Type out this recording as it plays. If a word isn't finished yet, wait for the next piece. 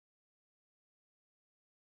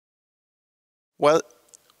Well,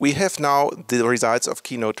 we have now the results of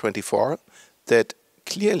KEYNOTE-24 that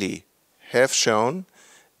clearly have shown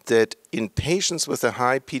that in patients with a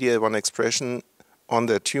high PD-L1 expression on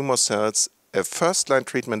their tumor cells, a first-line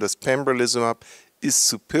treatment with pembrolizumab is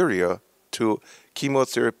superior to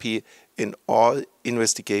chemotherapy in all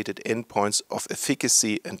investigated endpoints of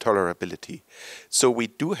efficacy and tolerability. So we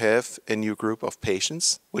do have a new group of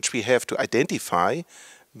patients which we have to identify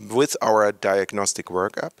with our diagnostic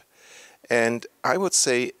workup. And I would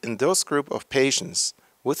say in those group of patients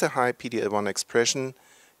with a high PD-L1 expression,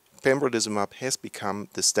 pembrolizumab has become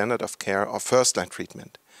the standard of care of first-line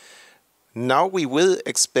treatment. Now we will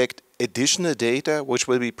expect additional data which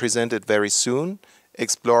will be presented very soon,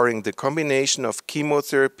 exploring the combination of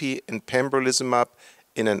chemotherapy and pembrolizumab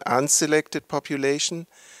in an unselected population.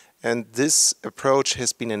 And this approach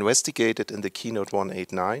has been investigated in the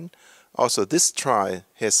KEYNOTE-189. Also, this trial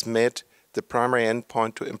has met the primary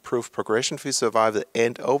endpoint to improve progression-free survival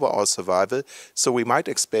and overall survival, so we might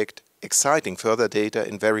expect exciting further data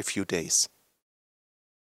in very few days.